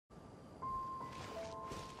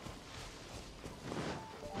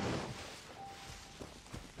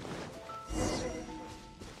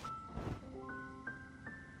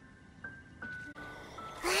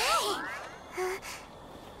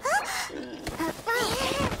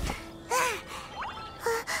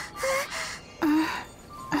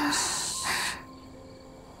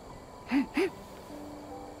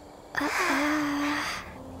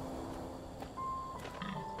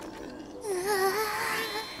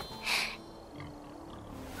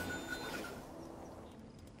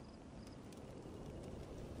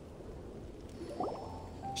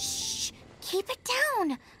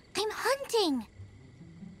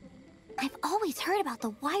read about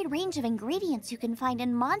the wide range of ingredients you can find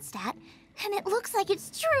in Mondstadt, and it looks like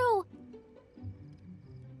it's true.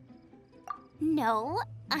 No,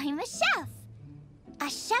 I'm a chef. A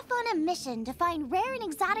chef on a mission to find rare and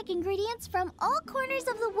exotic ingredients from all corners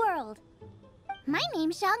of the world. My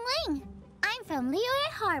name's Xiangling. I'm from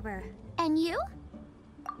Liyue Harbor. And you?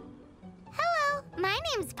 Hello, my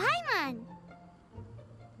name's Paimon.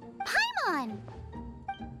 Paimon!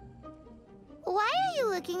 Why are you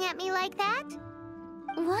looking at me like that?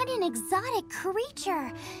 What an exotic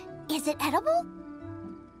creature! Is it edible?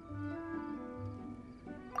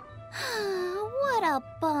 What a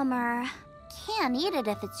bummer. Can't eat it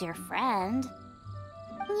if it's your friend.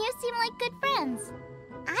 You seem like good friends.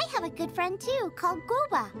 I have a good friend too, called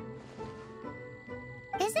Goba.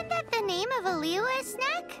 Isn't that the name of a Liyue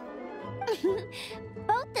snack?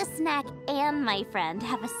 Both the snack and my friend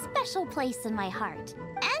have a special place in my heart.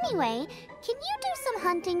 Anyway, can you do some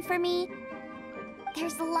hunting for me?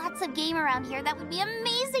 There's lots of game around here that would be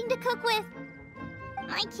amazing to cook with.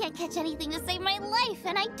 I can't catch anything to save my life,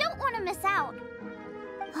 and I don't want to miss out.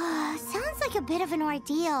 Sounds like a bit of an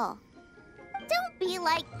ordeal. Don't be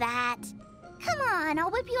like that. Come on, I'll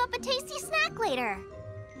whip you up a tasty snack later.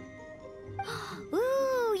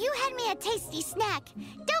 Ooh, you had me a tasty snack.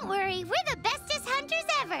 Don't worry, we're the bestest hunters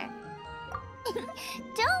ever.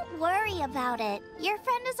 Don't worry about it. Your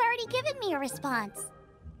friend has already given me a response.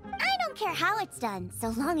 I don't care how it's done, so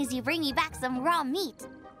long as you bring me back some raw meat.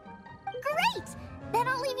 Great! Then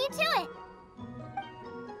I'll leave you to it.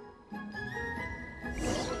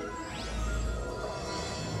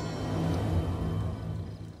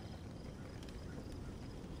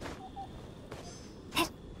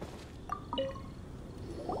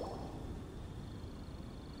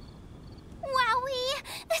 Wowee!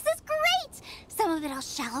 This is great! Some of it I'll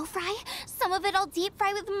shallow fry, some of it I'll deep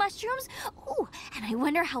fry with mushrooms. Ooh, and I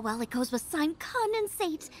wonder how well it goes with slime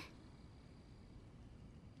condensate.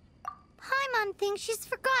 Paimon thinks she's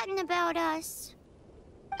forgotten about us.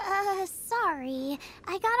 Sorry.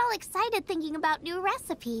 I got all excited thinking about new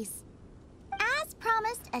recipes. As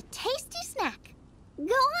promised, a tasty snack.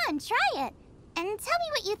 Go on, try it, and tell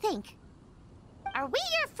me what you think. Are we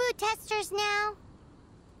your food testers now?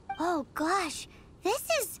 Oh gosh, this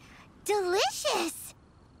is delicious!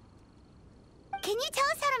 Can you tell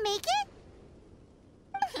us how to make it?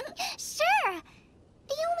 Sure!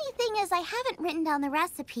 The only thing is I haven't written down the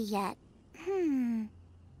recipe yet. I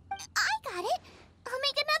got it! I'll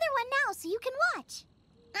make another one now so you can watch.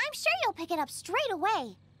 I'm sure you'll pick it up straight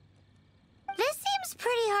away. This seems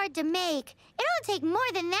pretty hard to make. It'll take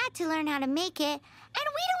more than that to learn how to make it. And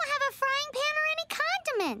we don't have a frying pan or any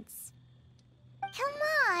condiments. Come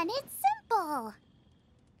on, it's simple.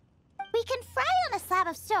 We can fry on a slab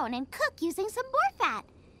of stone and cook using some boar fat.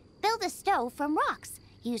 Build a stove from rocks.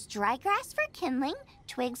 Use dry grass for kindling,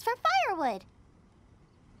 twigs for firewood.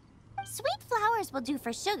 Sweet flowers will do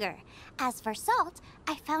for sugar. As for salt,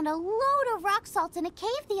 I found a load of rock salt in a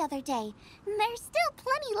cave the other day. There's still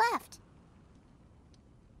plenty left.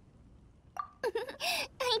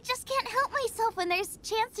 I just can't help myself when there's a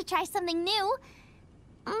chance to try something new.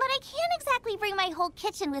 But I can't exactly bring my whole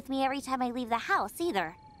kitchen with me every time I leave the house,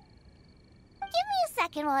 either. Give me a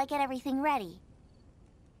second while I get everything ready.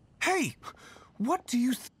 Hey! What do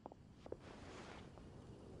you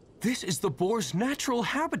This is the boar's natural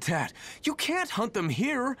habitat. You can't hunt them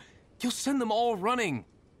here. You'll send them all running.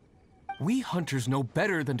 We hunters know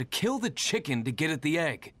better than to kill the chicken to get at the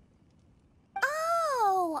egg.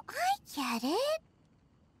 Oh, I get it.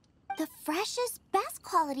 The freshest, best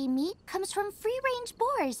quality meat comes from free-range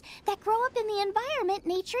boars that grow up in the environment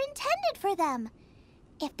nature intended for them.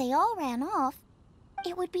 If they all ran off,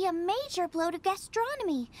 it would be a major blow to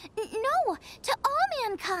gastronomy. No, to all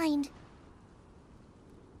mankind.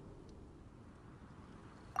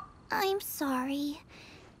 I'm sorry.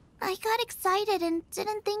 I got excited and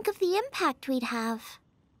didn't think of the impact we'd have.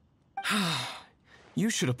 You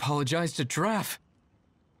should apologize to Draff.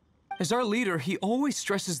 As our leader, he always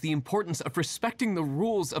stresses the importance of respecting the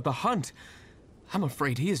rules of the hunt. I'm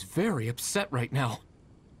afraid he is very upset right now.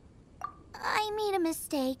 I made a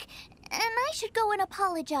mistake, and I should go and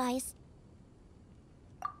apologize.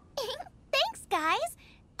 Thanks, guys.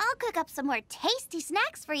 I'll cook up some more tasty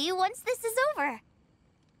snacks for you once this is over.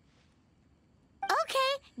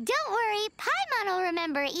 Okay, don't worry. Paimon will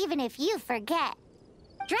remember even if you forget.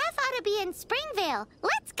 Draff ought to be in Springvale.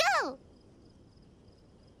 Let's go!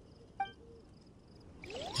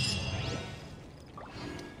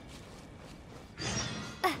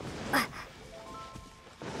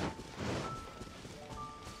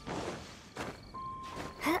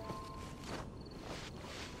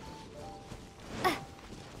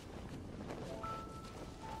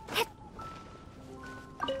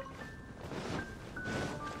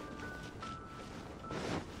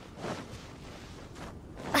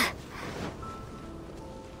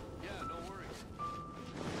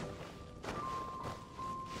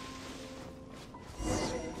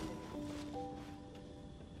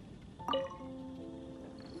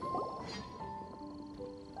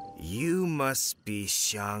 must be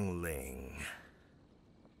Xiangling.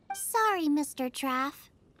 Sorry, Mr. Traff.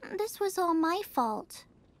 This was all my fault.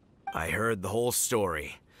 I heard the whole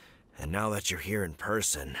story, and now that you're here in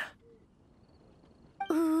person...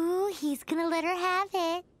 Ooh, he's gonna let her have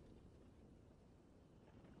it.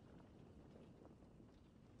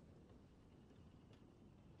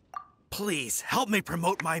 Please, help me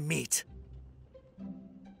promote my meat.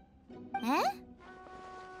 Huh?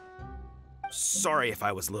 Sorry if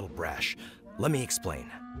I was a little brash. Let me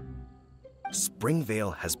explain.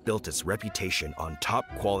 Springvale has built its reputation on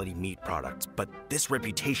top-quality meat products, but this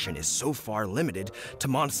reputation is so far limited to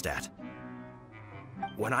Mondstadt.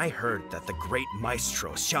 When I heard that the great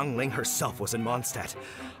maestro Xiangling herself was in Mondstadt,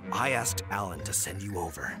 I asked Alan to send you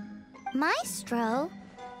over. Maestro?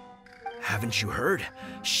 Haven't you heard?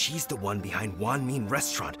 She's the one behind Wanmin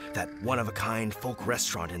Restaurant, that one-of-a-kind folk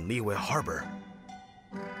restaurant in Liyue Harbor.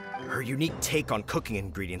 Her unique take on cooking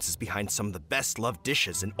ingredients is behind some of the best-loved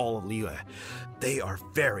dishes in all of Liyue. They are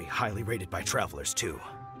very highly rated by travelers, too.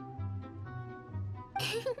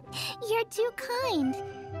 You're too kind.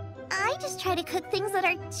 I just try to cook things that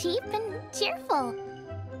are cheap and cheerful.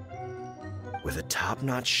 With a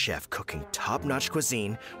top-notch chef cooking top-notch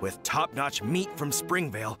cuisine with top-notch meat from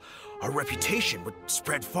Springvale, our reputation would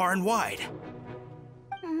spread far and wide.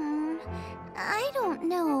 I don't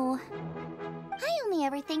know. I only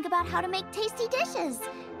ever think about how to make tasty dishes.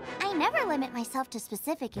 I never limit myself to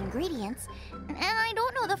specific ingredients, and I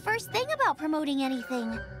don't know the first thing about promoting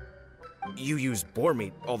anything. You use boar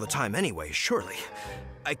meat all the time anyway, surely.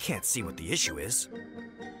 I can't see what the issue is.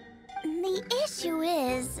 The issue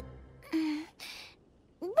is...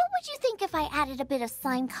 What would you think if I added a bit of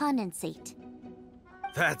slime condensate?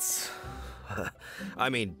 That's... I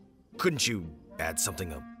mean, couldn't you add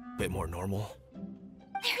something a bit more normal?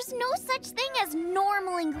 There's no such thing as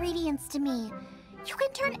normal ingredients to me. You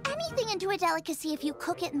can turn anything into a delicacy if you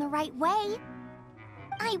cook it in the right way.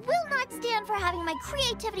 I will not stand for having my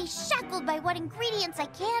creativity shackled by what ingredients I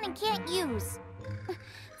can and can't use.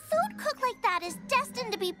 Food cooked like that is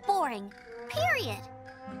destined to be boring. Period.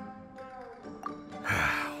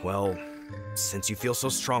 Well, since you feel so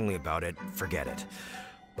strongly about it, forget it.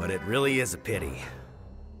 But it really is a pity.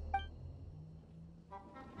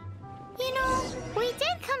 You know, we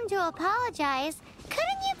did come to apologize.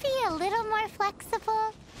 Couldn't you be a little more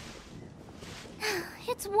flexible?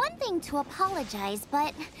 It's one thing to apologize,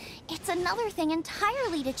 but it's another thing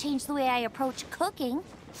entirely to change the way I approach cooking.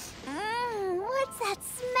 What's that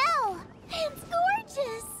smell? It's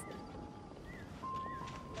gorgeous!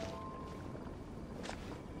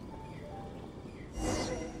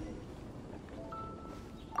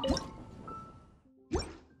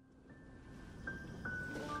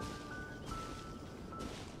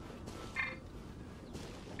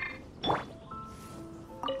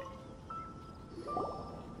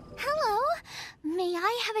 Hello, may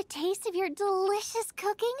I have a taste of your delicious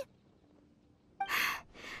cooking?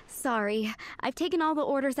 Sorry, I've taken all the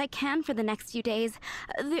orders I can for the next few days.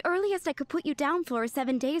 The earliest I could put you down for is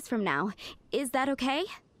 7 days from now. Is that okay?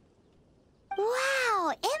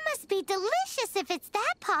 Wow, it must be delicious if it's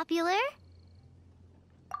that popular.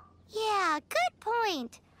 Yeah, good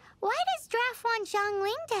point. Why does Draft want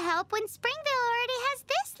Xiangling to help when Springvale already has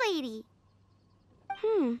this lady?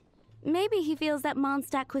 Maybe he feels that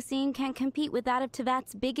Mondstadt cuisine can't compete with that of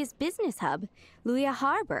Tevat's biggest business hub, Liyue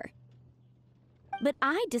Harbor. But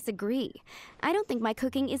I disagree. I don't think my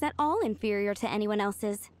cooking is at all inferior to anyone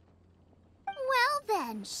else's. Well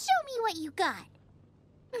then, show me what you got.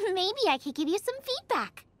 Maybe I could give you some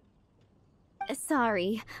feedback.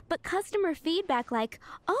 Sorry, but customer feedback like,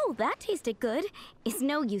 "Oh, that tasted good," is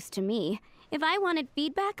no use to me. If I wanted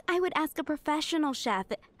feedback, I would ask a professional chef.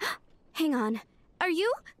 Hang on. Are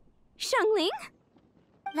you Xiangling?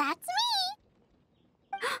 That's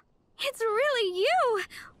me! It's really you!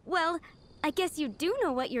 Well, I guess you do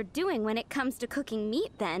know what you're doing when it comes to cooking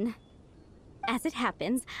meat, then. As it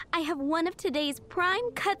happens, I have one of today's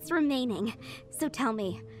prime cuts remaining. So tell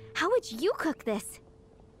me, how would you cook this?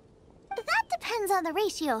 That depends on the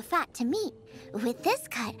ratio of fat to meat. With this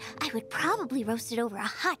cut, I would probably roast it over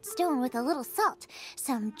a hot stone with a little salt,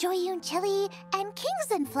 some Joyun chili, and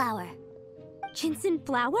Kingston flour. Ginseng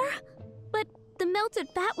flour? But the melted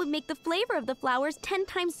fat would make the flavor of the flowers 10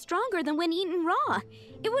 times stronger than when eaten raw.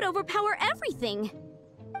 It would overpower everything.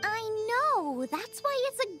 I know, that's why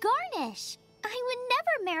it's a garnish. I would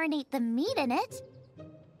never marinate the meat in it.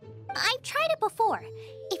 I've tried it before.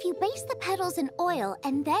 If you baste the petals in oil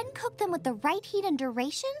and then cook them with the right heat and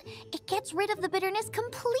duration, it gets rid of the bitterness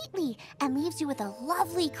completely and leaves you with a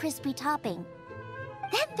lovely crispy topping.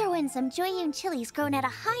 Then throw in some Jueyun chilies grown at a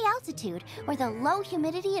high altitude, where the low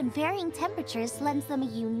humidity and varying temperatures lends them a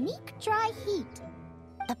unique dry heat.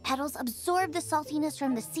 The petals absorb the saltiness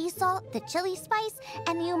from the sea salt, the chili spice,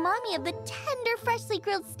 and the umami of the tender, freshly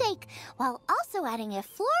grilled steak, while also adding a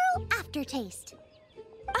floral aftertaste.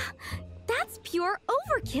 That's pure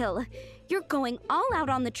overkill. You're going all out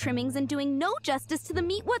on the trimmings and doing no justice to the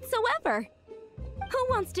meat whatsoever. Who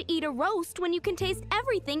wants to eat a roast when you can taste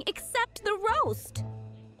everything except the roast?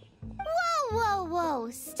 Whoa, whoa,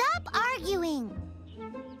 whoa! Stop arguing!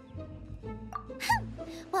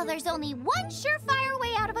 Well, there's only one surefire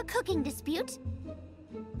way out of a cooking dispute.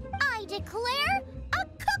 I declare a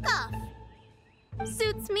cook-off!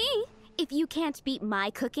 Suits me. If you can't beat my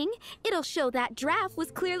cooking, it'll show that Draff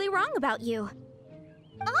was clearly wrong about you.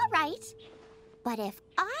 All right. But if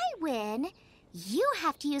I win, you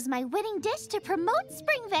have to use my winning dish to promote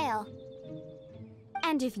Springvale.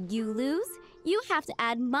 And if you lose, you have to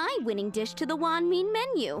add my winning dish to the Wanmin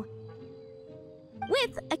menu.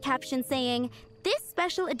 With a caption saying, "This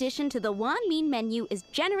special addition to the Wanmin menu is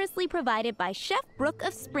generously provided by Chef Brooke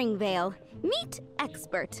of Springvale, meat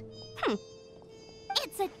expert."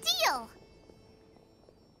 It's a deal!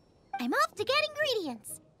 I'm off to get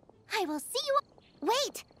ingredients. I will see you...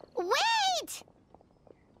 Wait! Wait!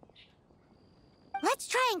 Let's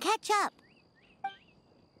try and catch up.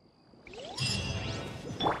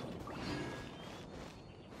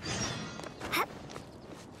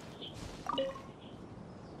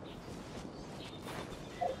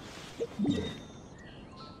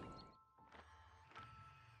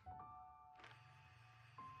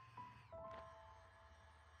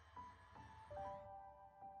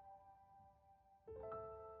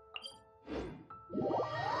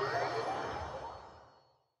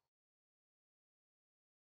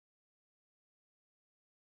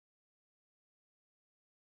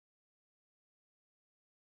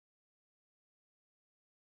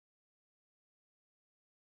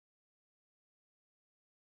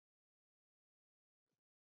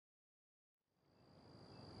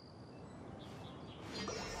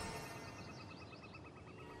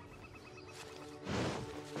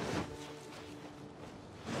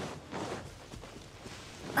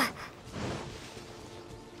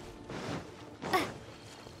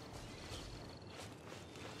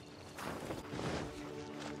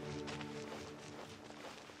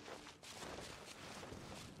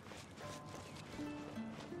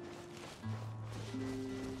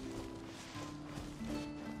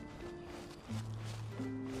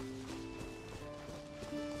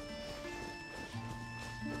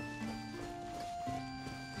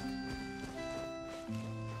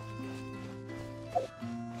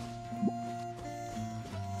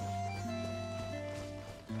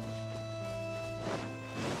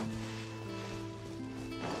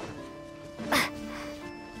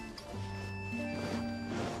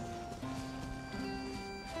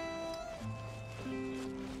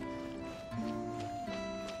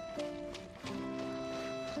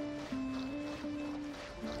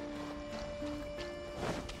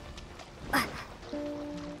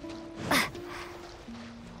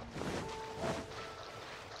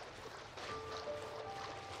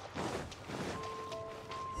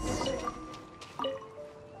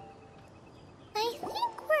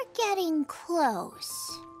 Getting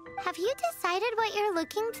close. Have you decided what you're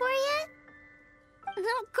looking for yet? No,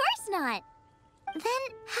 of course not.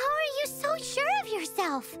 Then how are you so sure of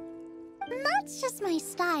yourself? That's just my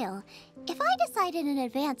style. If I decided in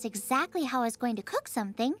advance exactly how I was going to cook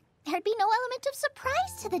something, there'd be no element of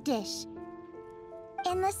surprise to the dish.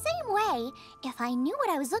 In the same way, if I knew what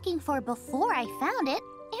I was looking for before I found it,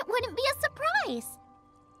 it wouldn't be a surprise.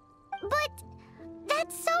 But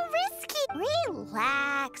that's so risky.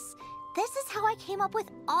 Relax. This is how I came up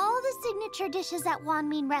with all the signature dishes at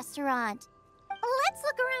Wanmin Restaurant. Let's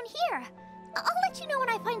look around here. I'll let you know when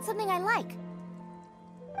I find something I like.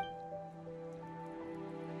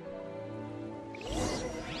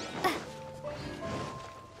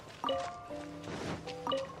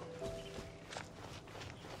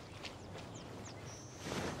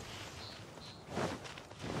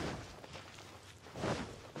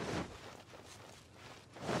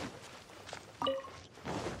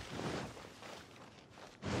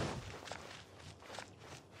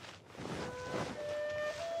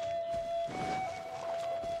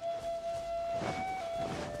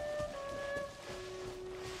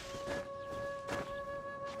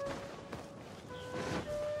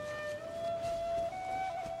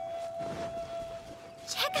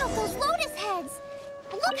 Check out those lotus heads!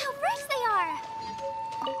 Look how fresh they are!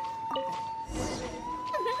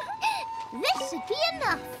 This should be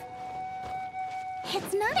enough!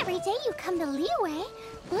 It's not every day you come to Liyue.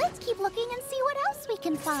 Let's keep looking and see what else we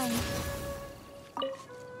can find.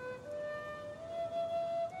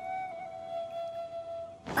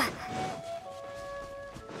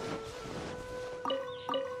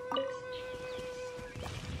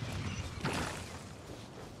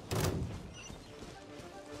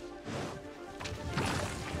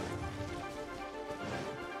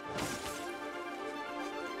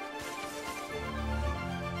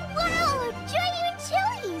 Wow, giant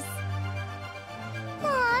chilies!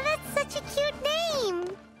 Aw, that's such a cute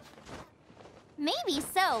name. Maybe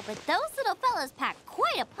so, but those little fellas pack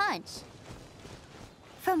quite a punch.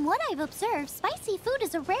 From what I've observed, spicy food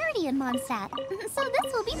is a rarity in Mondstadt, so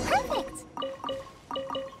this will be perfect.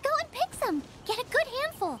 Go and pick some. Get a good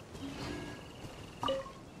handful.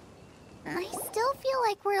 I still feel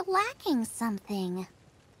like we're lacking something.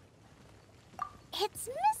 It's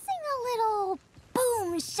missing a little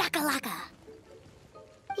boom shakalaka.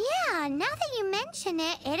 Yeah, now that you mention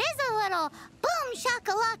it, it is a little boom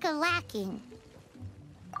shakalaka lacking.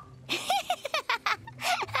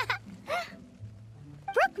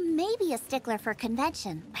 Brooke may be a stickler for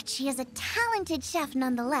convention, but she is a talented chef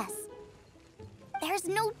nonetheless. There's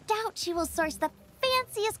no doubt she will source the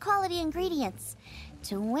fanciest quality ingredients.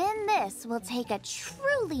 To win this will take a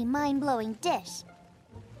truly mind-blowing dish.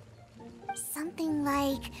 Something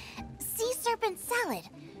like sea serpent salad,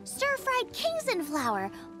 stir-fried kingston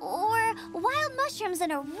flour, or wild mushrooms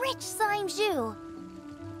in a rich slime jus.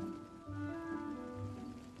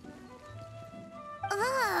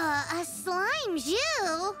 A slime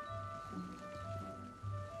jus?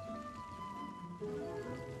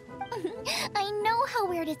 I know how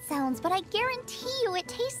weird it sounds, but I guarantee you it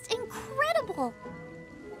tastes incredible.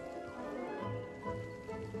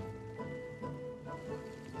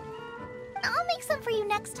 I'll make some for you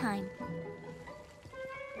next time.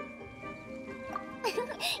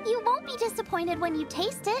 You won't be disappointed when you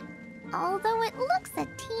taste it, although it looks a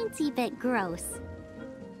teensy bit gross.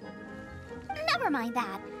 Never mind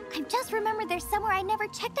that. I've just remembered there's somewhere I never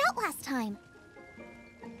checked out last time.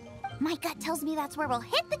 My gut tells me that's where we'll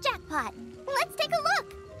hit the jackpot. Let's take a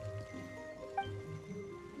look.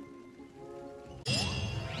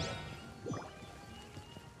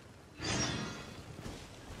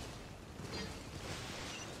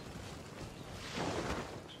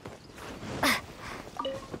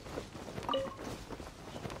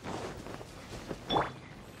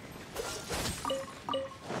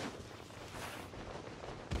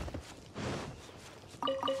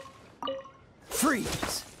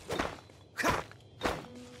 Freeze!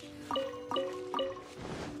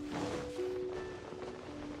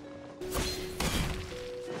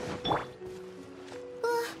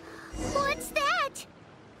 What's that?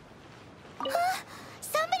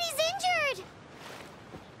 Somebody's injured!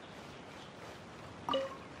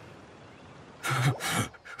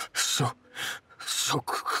 So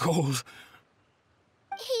cold.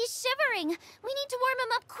 He's shivering. We need to warm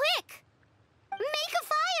him up quick. Make a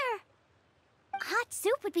fire! Hot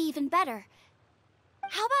soup would be even better.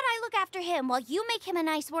 How about I look after him while you make him a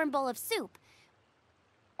nice warm bowl of soup?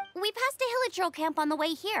 We passed a Hilichurl camp on the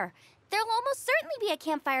way here. There'll almost certainly be a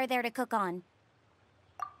campfire there to cook on.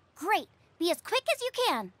 Great. Be as quick as you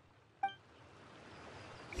can.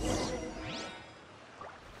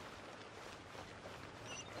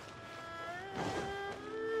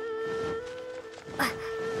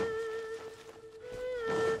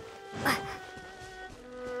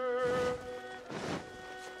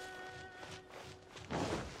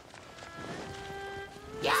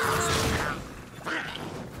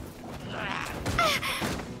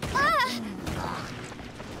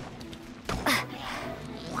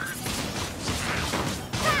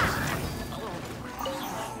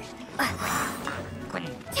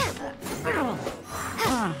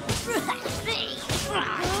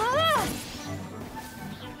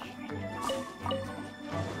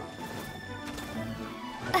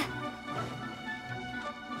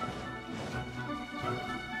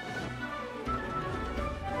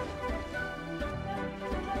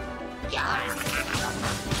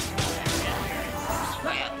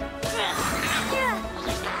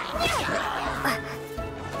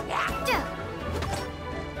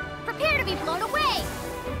 Prepare to be blown away!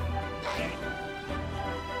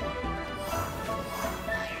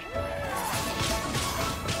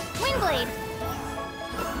 Windblade!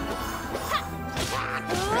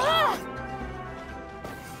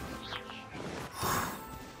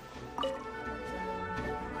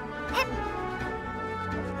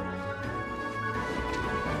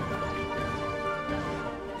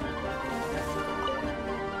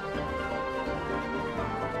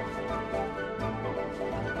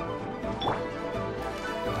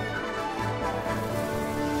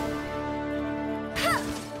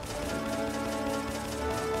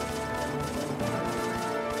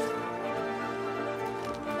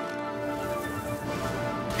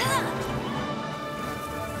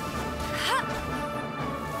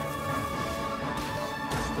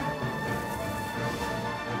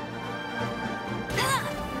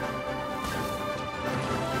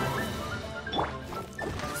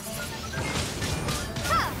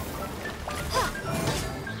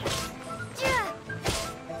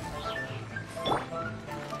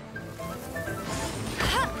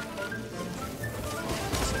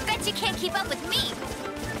 keep up with me!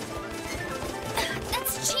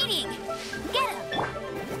 That's cheating! Get him!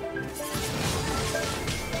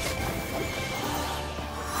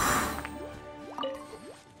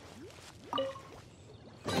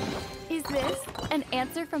 Is this an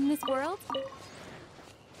answer from this world?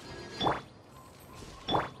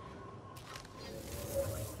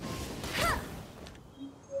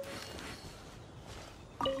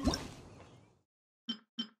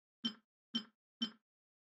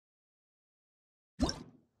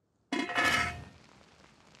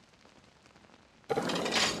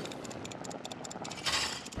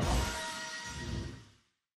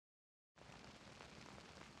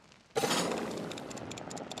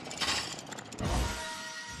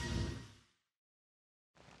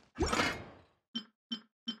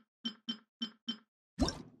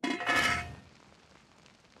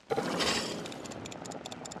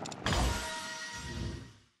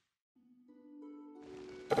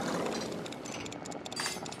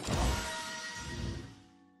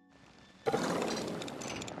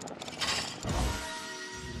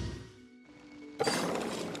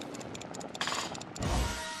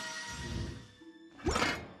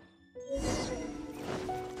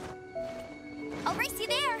 I'll race you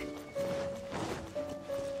there!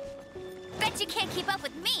 Bet you can't keep up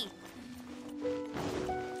with me!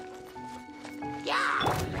 Yeah!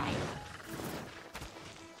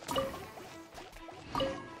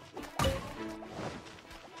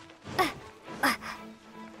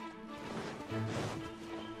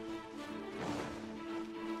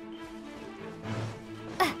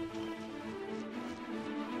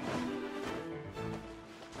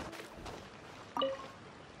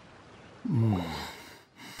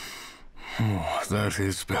 Oh, that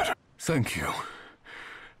is better. Thank you.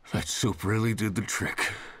 That soup really did the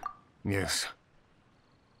trick. Yes.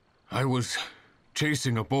 I was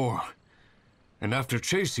chasing a boar. And after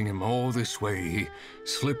chasing him all this way, he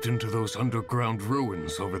slipped into those underground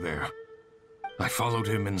ruins over there. I followed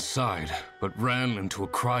him inside, but ran into a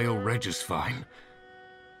cryo-regis vine.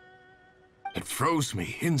 It froze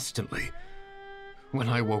me instantly. When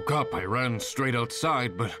I woke up, I ran straight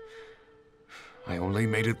outside, but I only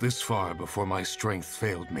made it this far before my strength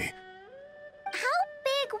failed me. How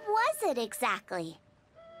big was it exactly?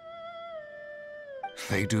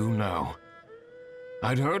 They do now.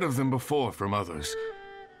 I'd heard of them before from others,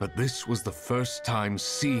 but this was the first time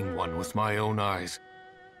seeing one with my own eyes.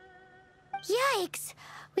 Yikes!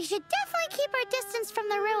 We should definitely keep our distance from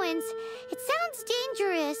the ruins. It sounds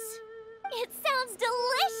dangerous. It sounds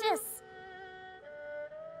delicious!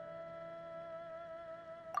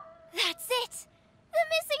 That's it! The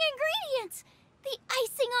missing ingredient! The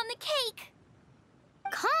icing on the cake!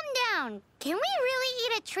 Calm down. Can we really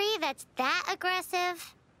eat a tree that's that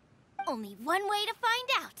aggressive? Only one way to find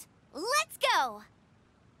out. Let's go!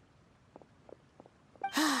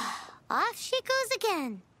 Off she goes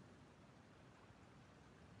again.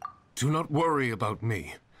 Do not worry about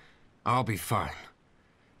me. I'll be fine.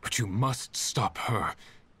 But you must stop her.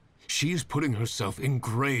 She is putting herself in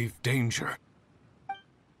grave danger.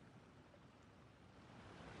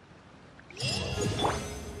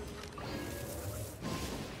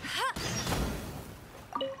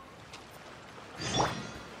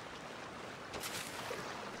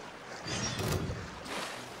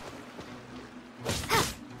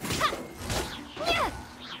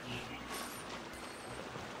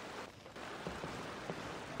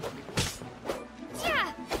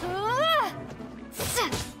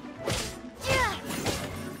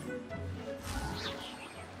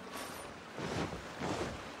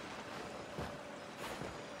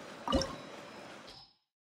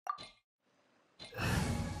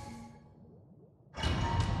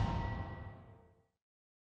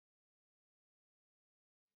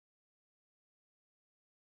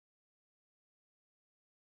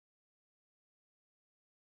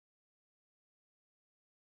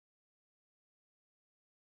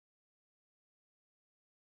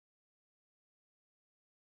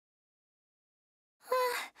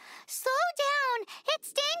 Slow down!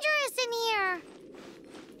 It's dangerous in here!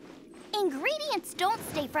 Ingredients don't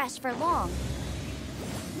stay fresh for long.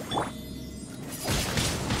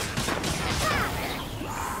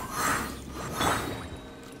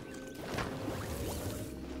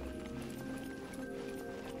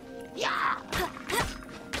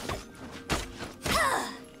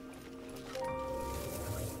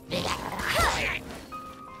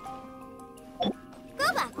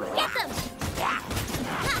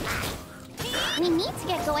 We need to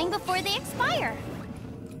get going before they expire.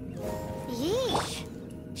 Yeesh.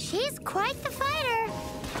 She's quite the fighter.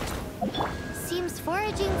 Seems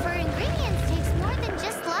foraging for ingredients takes more than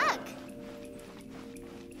just luck.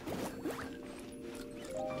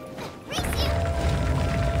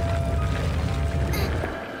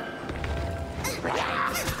 No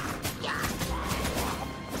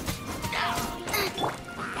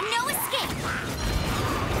escape!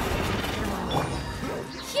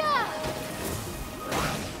 Yeah!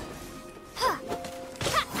 Huh.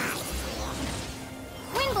 Ha.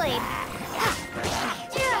 Windblade! Ha.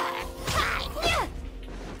 Yeah. Ha. Yeah.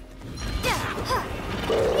 Yeah. Ha.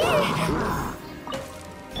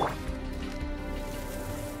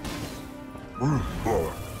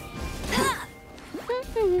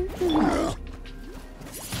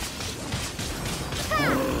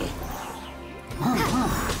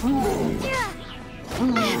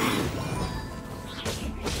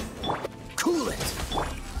 Cool it!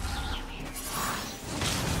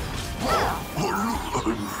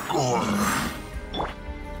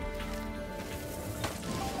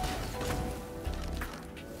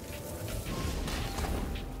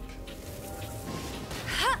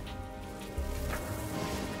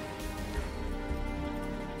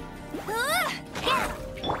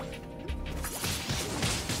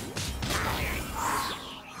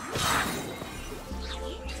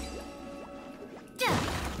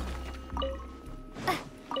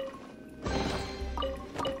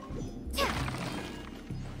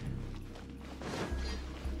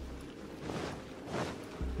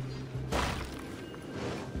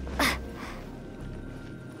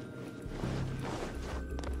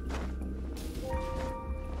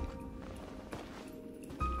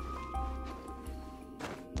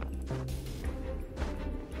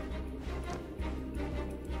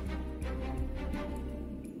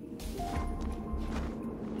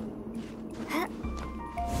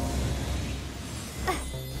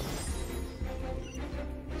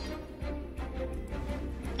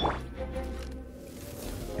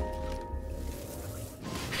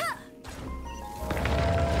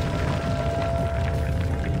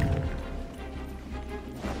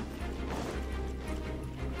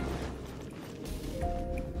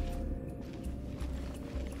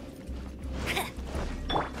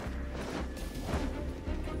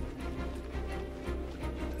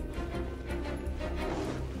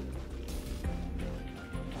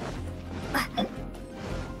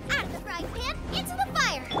 Out of the frying pan, into the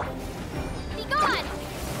fire! Be gone!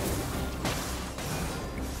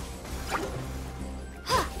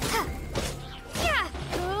 Yeah!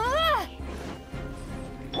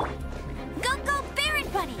 Go, Baron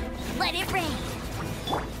Bunny! Let it rain!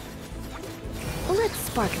 Let's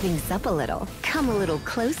spark things up a little. Come a little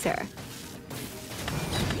closer.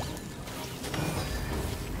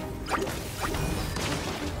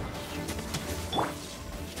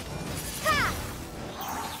 Ha!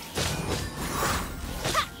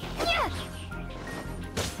 Ha! Yeah!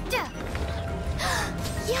 Duh.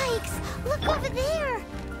 Yikes! Look over there!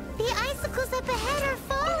 The icicles up ahead are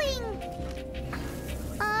falling!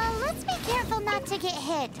 Let's be careful not to get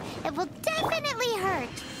hit. It will definitely hurt.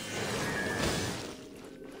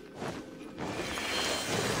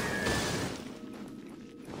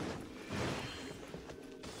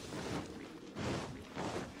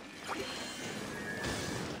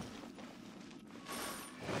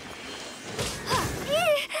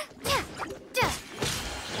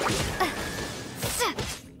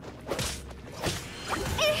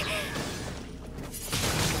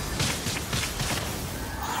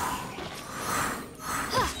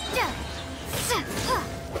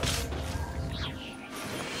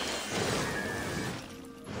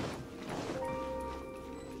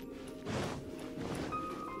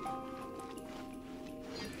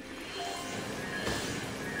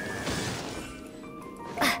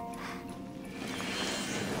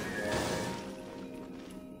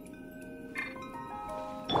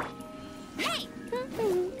 Hey!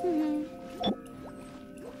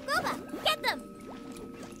 Boba, get them!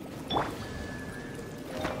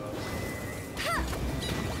 Ha!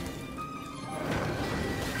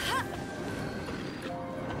 Ha!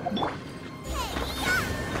 Hey-ya!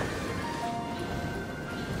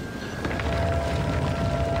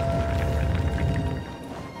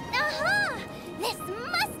 Aha! This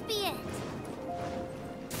must be it!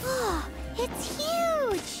 Oh, it's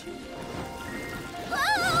huge!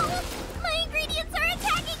 Oh! My ingredients are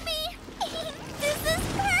attacking me! This is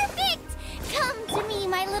perfect! Come to me,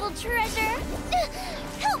 my little treasure!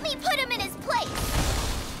 Help me put him in his place!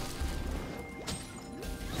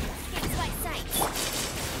 Escapes my sight.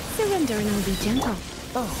 Surrender and I'll be gentle.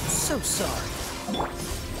 Oh, so sorry.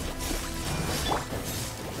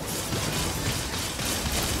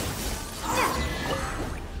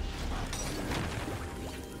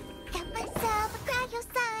 Got myself a cryo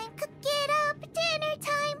sign, cook it up at dinner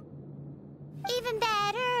time. Even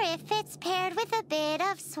better if it's paired with a bit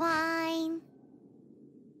of swine.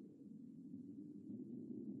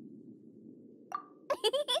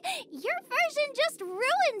 Your version just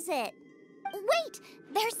ruins it. Wait,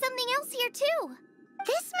 there's something else here too.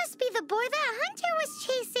 This must be the boar that Hunter was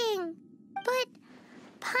chasing. But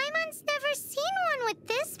Paimon's never seen one with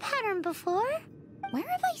this pattern before. Where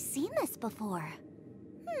have I seen this before?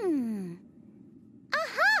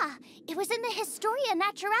 Aha! It was in the Historia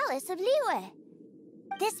Naturalis of Liyue.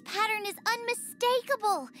 This pattern is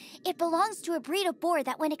unmistakable. It belongs to a breed of boar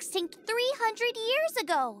that went extinct 300 years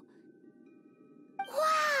ago.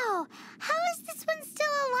 Wow! How is this one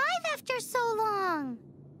still alive after so long?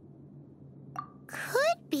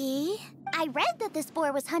 Could be. I read that this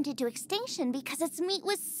boar was hunted to extinction because its meat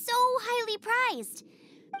was so highly prized.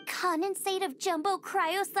 Condensate of jumbo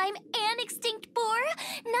cryo slime and extinct boar?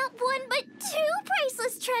 Not one but two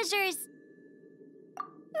priceless treasures!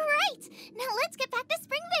 Right! Now let's get back to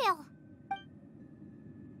Springvale!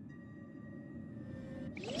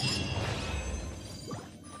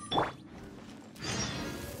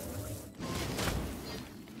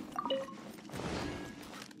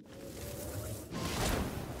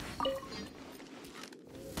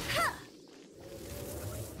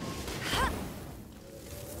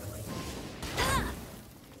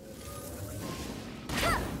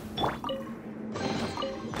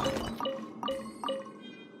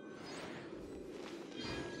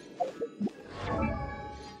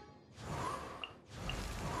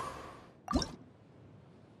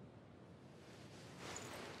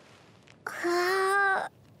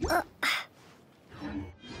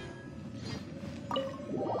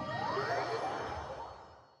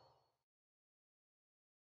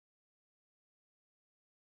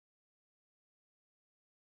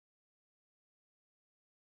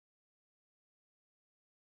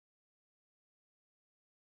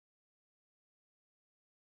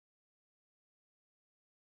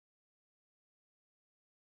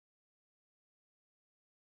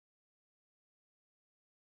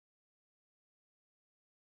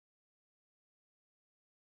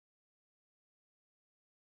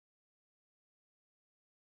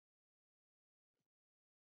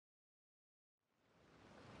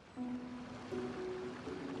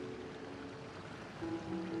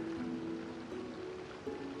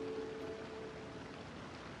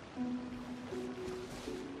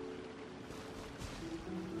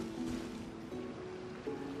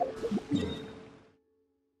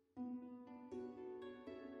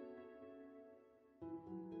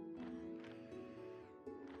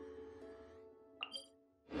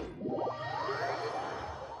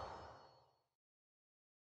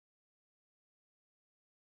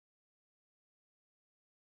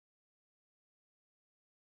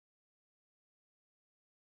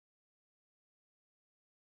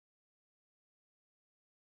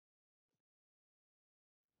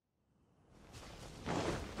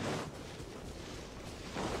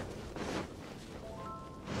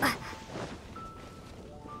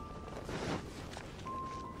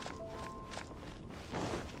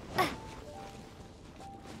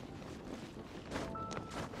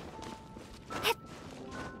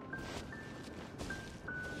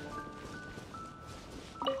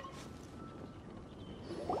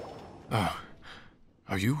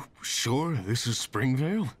 Are you sure this is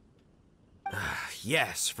Springvale?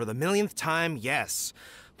 Yes, for the millionth time, yes.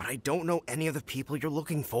 But I don't know any of the people you're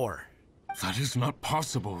looking for. That is not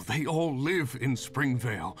possible. They all live in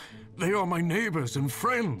Springvale. They are my neighbors and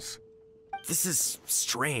friends. This is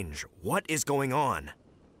strange. What is going on?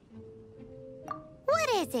 What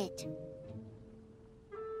is it?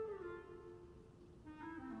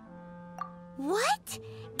 What?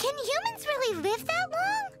 Can humans really live that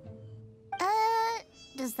long?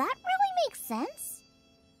 Does that really make sense?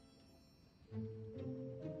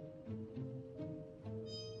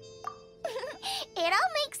 It all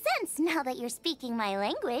makes sense now that you're speaking my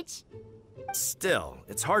language. Still,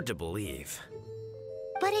 it's hard to believe.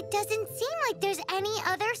 But it doesn't seem like there's any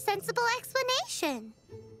other sensible explanation.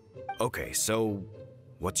 Okay, so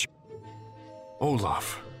what's your...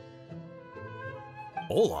 Olaf.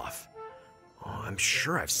 Olaf? Oh, I'm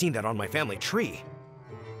sure I've seen that on my family tree.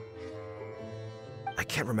 I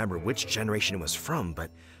can't remember which generation it was from, but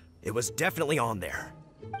it was definitely on there.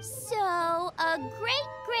 So, a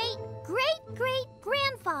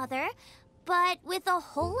great-great-great-great-grandfather, but with a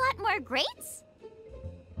whole lot more greats?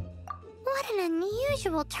 What an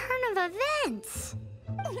unusual turn of events!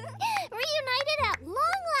 Reunited at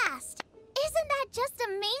long last! Isn't that just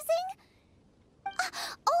amazing?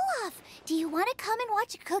 Olaf, do you want to come and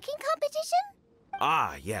watch a cooking competition?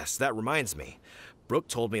 Ah, yes, that reminds me. Brooke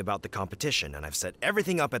told me about the competition, and I've set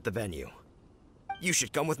everything up at the venue. You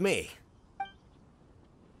should come with me.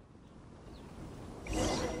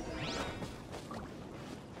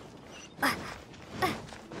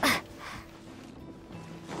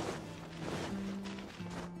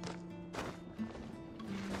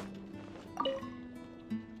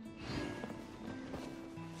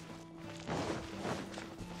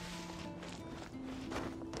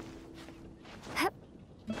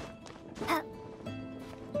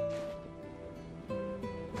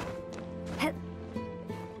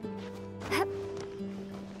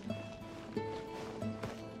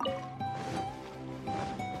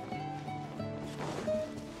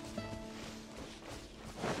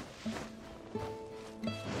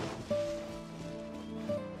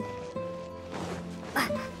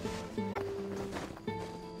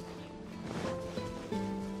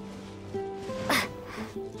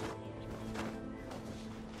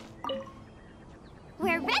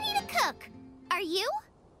 you?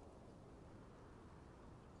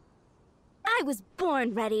 I was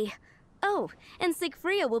born ready. Oh, and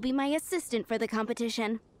Sigfria will be my assistant for the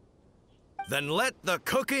competition. Then let the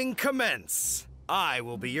cooking commence. I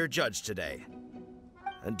will be your judge today.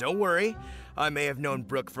 And don't worry, I may have known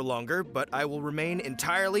Brooke for longer, but I will remain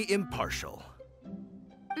entirely impartial.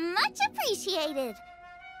 Much appreciated.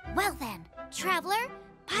 Well then, Traveler,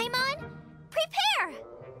 Paimon, prepare!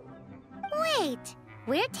 Wait,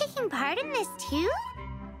 we're taking part in this too?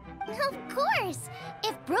 Of course!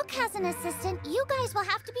 If Brooke has an assistant, you guys will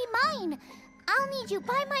have to be mine. I'll need you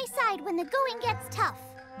by my side when the going gets tough.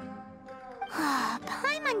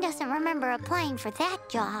 Paimon doesn't remember applying for that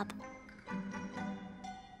job.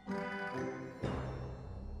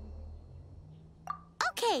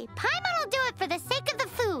 Okay, Paimon will do it for the sake of the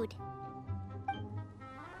food.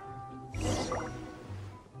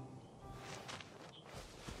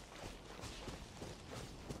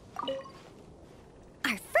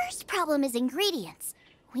 Our first problem is ingredients.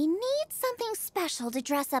 We need something special to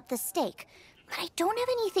dress up the steak, but I don't have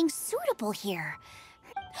anything suitable here.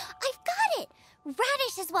 I've got it!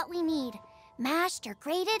 Radish is what we need. Mashed or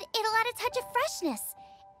grated, it'll add a touch of freshness.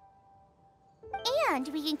 And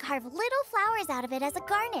we can carve little flowers out of it as a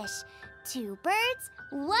garnish. 2 birds,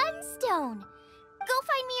 1 stone. Go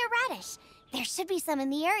find me a radish. There should be some in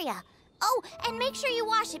the area. Oh, and make sure you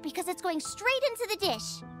wash it because it's going straight into the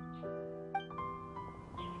dish.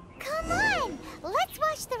 Come on! Let's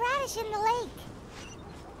wash the radish in the lake.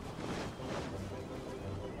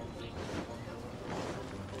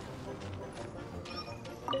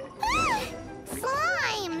 Ah!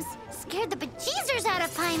 Slimes! Scared the bejeezers out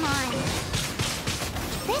of Paimon.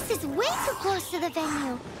 This is way too close to the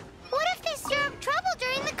venue. What if they stir up trouble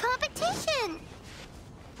during the competition?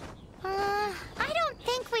 I don't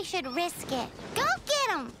think we should risk it. Go get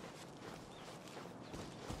them!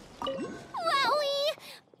 Wowie!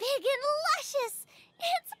 Big and luscious!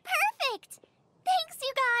 It's perfect! Thanks,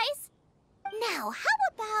 you guys! Now, how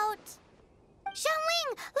about...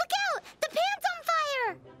 Xiangling, look out! The pan's on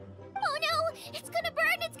fire! Oh no! It's gonna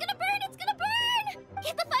burn! It's gonna burn! It's gonna burn!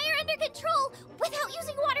 Get the fire under control! Without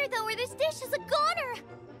using water, though, or this dish is a goner!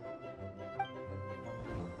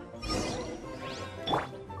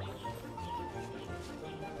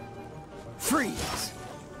 Freeze!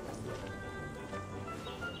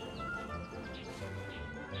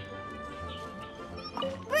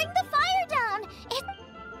 Bring the fire down! It...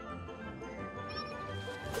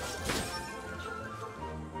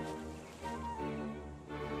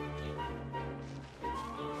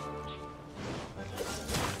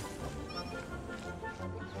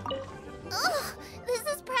 Ugh! This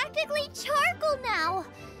is practically charcoal now!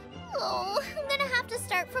 Oh, I'm gonna have to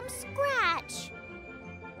start from scratch.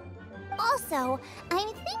 Also, I'm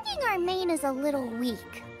thinking our main is a little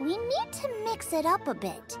weak. We need to mix it up a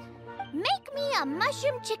bit. Make me a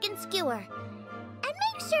mushroom chicken skewer. And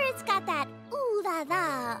make sure it's got that ooh la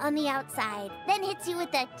la on the outside. Then hits you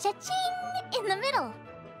with the cha-ching in the middle.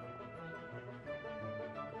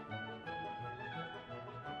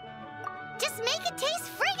 Just make it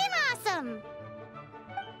taste friggin' awesome!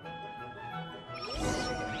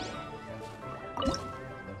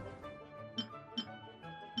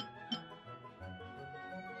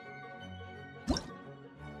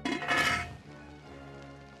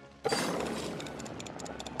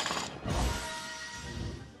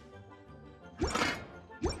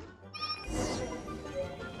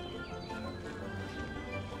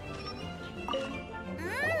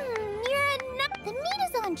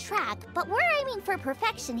 Track, but we're aiming for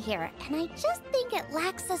perfection here, and I just think it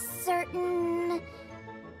lacks a certain what?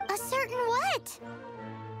 A certain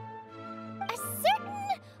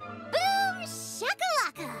boom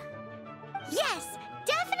shakalaka. Yes,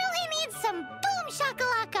 definitely needs some boom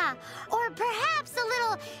shakalaka, or perhaps a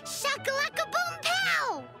little shakalaka boom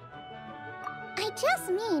pow. I just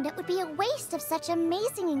mean it would be a waste of such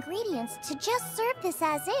amazing ingredients to just serve this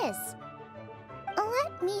as is.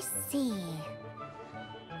 Let me see.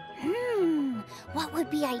 What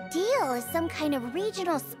would be ideal is some kind of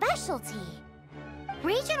regional specialty.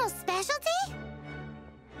 Regional specialty?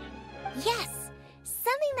 Yes,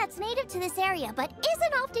 something that's native to this area but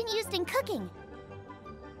isn't often used in cooking.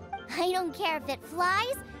 I don't care if it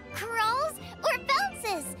flies, crawls, or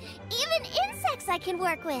bounces. Even insects I can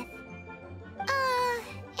work with.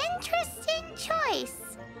 Interesting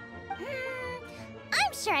choice.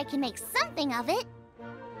 I'm sure I can make something of it.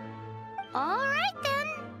 All right then.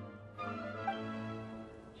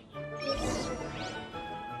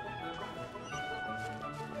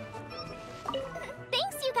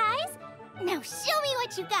 Thanks, you guys. Now show me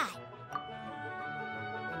what you got.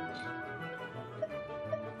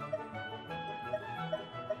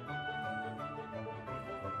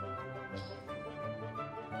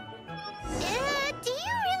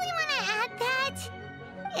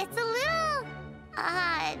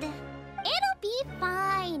 odd. It'll be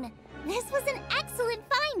fine. This was an excellent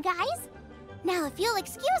find, guys. Now, if you'll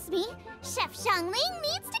excuse me, Chef Xiangling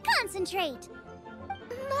needs to concentrate.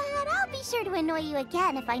 But I'll be sure to annoy you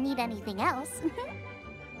again if I need anything else.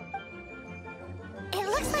 It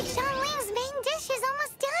looks like Xiangling's main dish is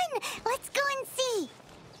almost done. Let's go and see.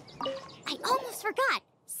 I almost forgot.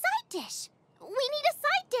 Side dish. We need a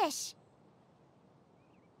side dish.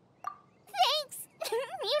 Thanks.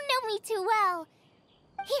 You know me too well.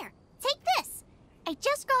 Here, take this. I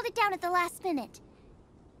just scrawled it down at the last minute.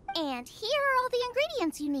 And here are all the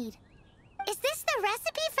ingredients you need. Is this the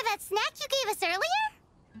recipe for that snack you gave us earlier?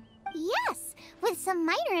 Yes, with some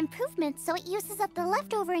minor improvements so it uses up the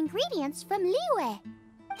leftover ingredients from Liyue.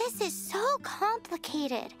 This is so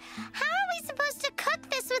complicated. How are we supposed to cook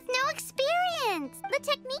this with no experience? The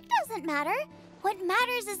technique doesn't matter. What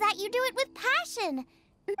matters is that you do it with passion.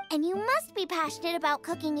 And you must be passionate about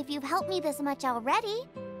cooking if you've helped me this much already.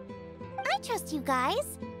 I trust you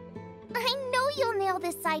guys. I know you'll nail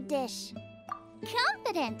this side dish.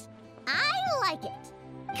 Confident. I like it.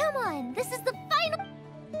 Come on, this is the final...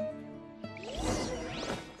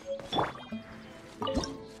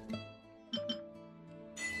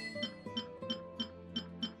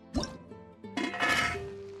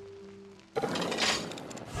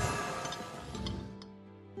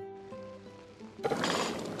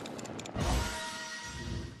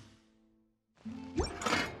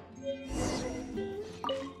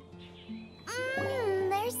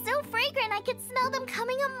 They're so fragrant I could smell them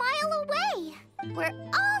coming a mile away. We're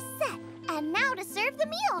all set. And now to serve the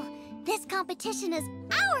meal. This competition is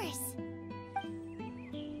ours.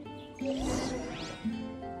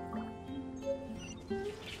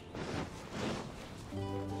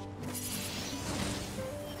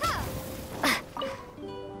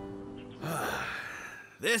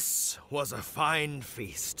 This was a fine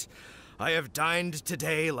feast. I have dined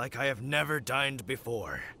today like I have never dined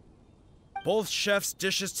before. Both chefs'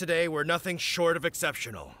 dishes today were nothing short of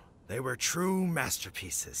exceptional. They were true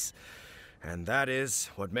masterpieces. And that is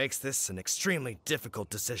what makes this an extremely difficult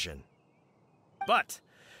decision. But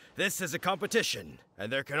this is a competition,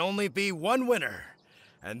 and there can only be one winner.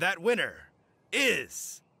 And that winner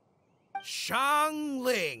is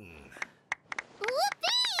Xiangling. Whoopee!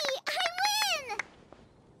 I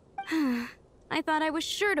win! I thought I was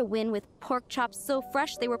sure to win with pork chops so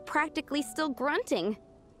fresh they were practically still grunting.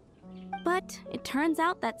 But it turns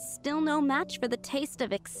out that's still no match for the taste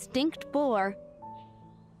of extinct boar.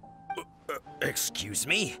 Excuse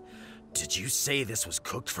me? Did you say this was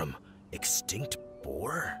cooked from extinct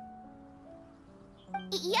boar?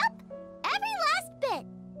 Yep, every last bit.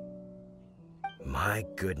 My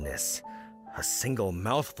goodness. A single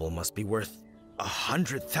mouthful must be worth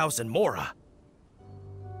 100,000 mora.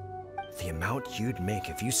 The amount you'd make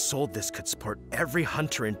if you sold this could support every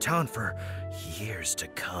hunter in town for years to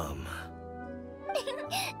come.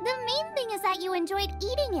 The main thing is that you enjoyed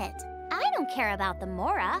eating it. I don't care about the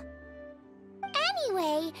mora.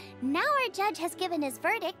 Anyway, now our judge has given his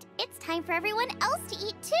verdict. It's time for everyone else to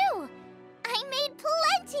eat too. I made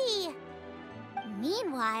plenty.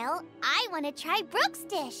 Meanwhile, I want to try Brooke's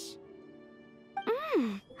dish.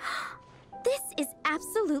 This is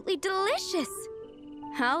absolutely delicious.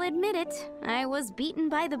 I'll admit it, I was beaten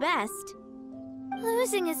by the best.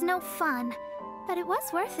 Losing is no fun, but it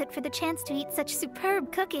was worth it for the chance to eat such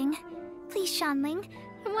superb cooking. Please, Xiangling,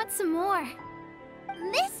 I want some more.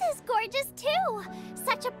 This is gorgeous too!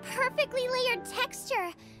 Such a perfectly layered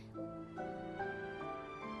texture.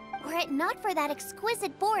 Were it not for that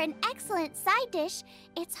exquisite boar and excellent side dish,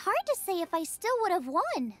 it's hard to say if I still would have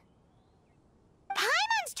won.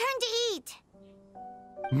 Paimon's turn to eat!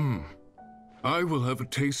 I will have a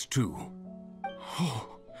taste too.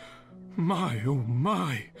 Oh my.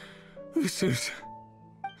 This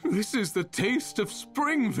is the taste of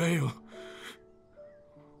Springvale.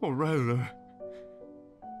 Or rather,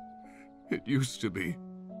 it used to be.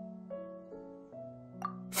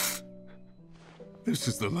 This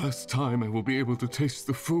is the last time I will be able to taste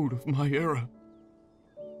the food of my era.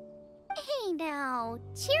 Hey now,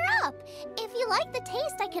 cheer up. If you like the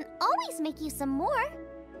taste, I can always make you some more.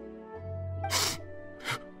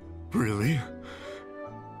 Really?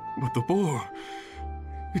 But the boar,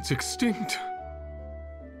 it's extinct.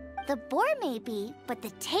 The boar may be, but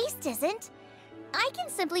the taste isn't. I can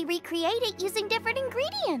simply recreate it using different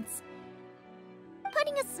ingredients.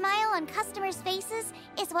 Putting a smile on customers' faces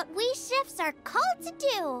is what we chefs are called to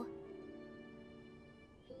do.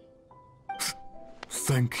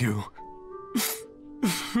 Thank you.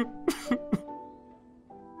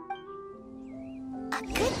 A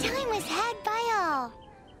good time was had by all.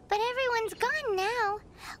 But everyone's gone now.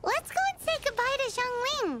 Let's go and say goodbye to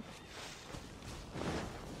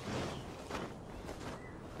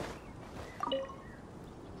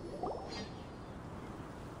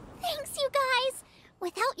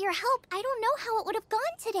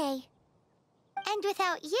today. And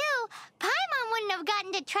without you, Paimon wouldn't have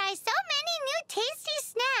gotten to try so many new tasty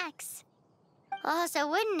snacks. Also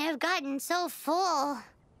wouldn't have gotten so full.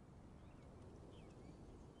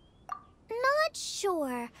 Not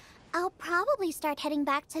sure. I'll probably start heading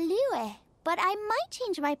back to Liyue, but I might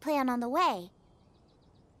change my plan on the way.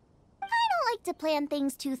 I don't like to plan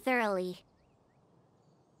things too thoroughly.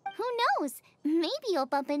 Who knows? Maybe you'll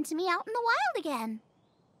bump into me out in the wild again.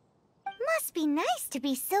 Must be nice to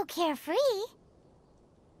be so carefree.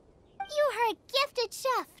 You are a gifted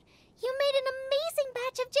chef. You made an amazing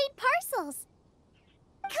batch of jade parcels.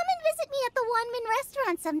 Come and visit me at the Wanmin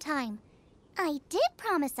restaurant sometime. I did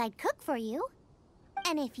promise I'd cook for you.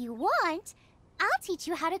 And if you want, I'll teach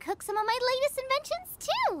you how to cook some of my latest inventions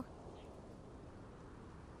too.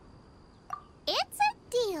 It's a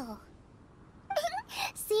deal.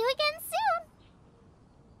 See you again soon.